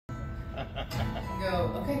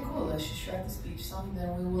go, okay, cool, let's just write this beach song,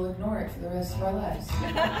 then we will ignore it for the rest of our lives.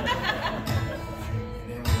 And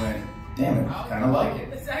then we went, damn it, I kind of like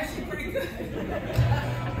it. It's actually pretty good.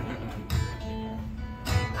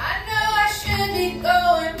 I know I should be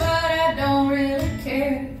going, but I don't really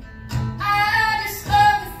care. I just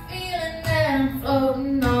love the feeling that I'm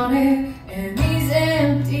floating on air in these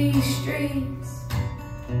empty streets.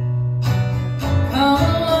 Come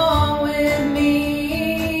along with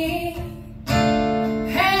me.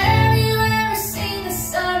 Have you ever seen the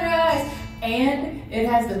sunrise? And it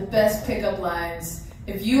has the best pickup lines.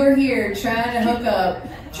 If you are here trying to hook up,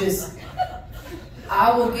 just,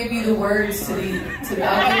 I will give you the words to the,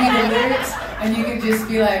 I'll give you the lyrics, and you can just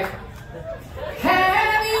be like,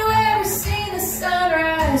 have you ever seen the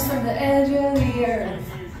sunrise from the edge of the earth?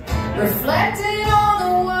 Reflected on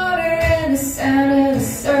the water and the sound of the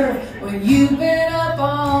surf. When you've been up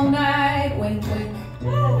all night, wink, wink,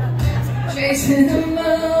 chasing the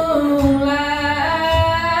moonlight.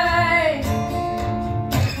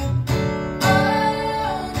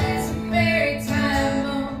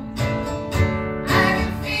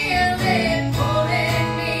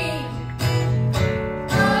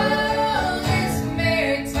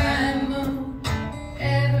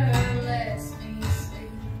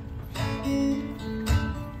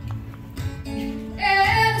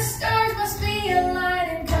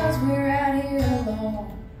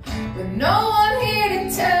 No one here to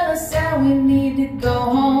tell us how we need to go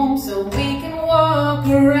home, so we can walk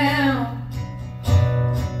around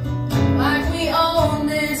like we own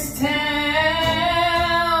this town.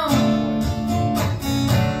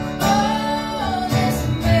 Oh, this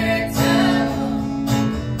maritime,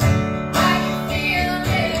 I can feel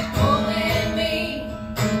it pulling me.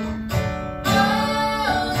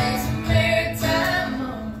 Oh, this maritime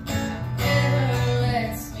never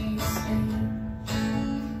lets me sleep.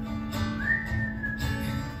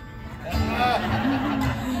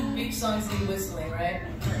 Beach songs need whistling, right?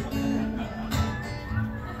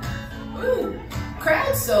 Ooh,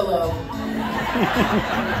 crowd solo.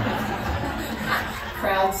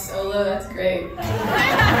 Crowd solo, that's great.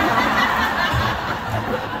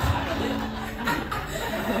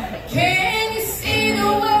 Can you see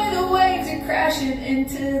the way the waves are crashing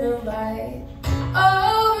into the light?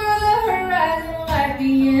 Over the horizon like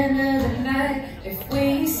the end of the night. If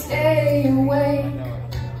we stay away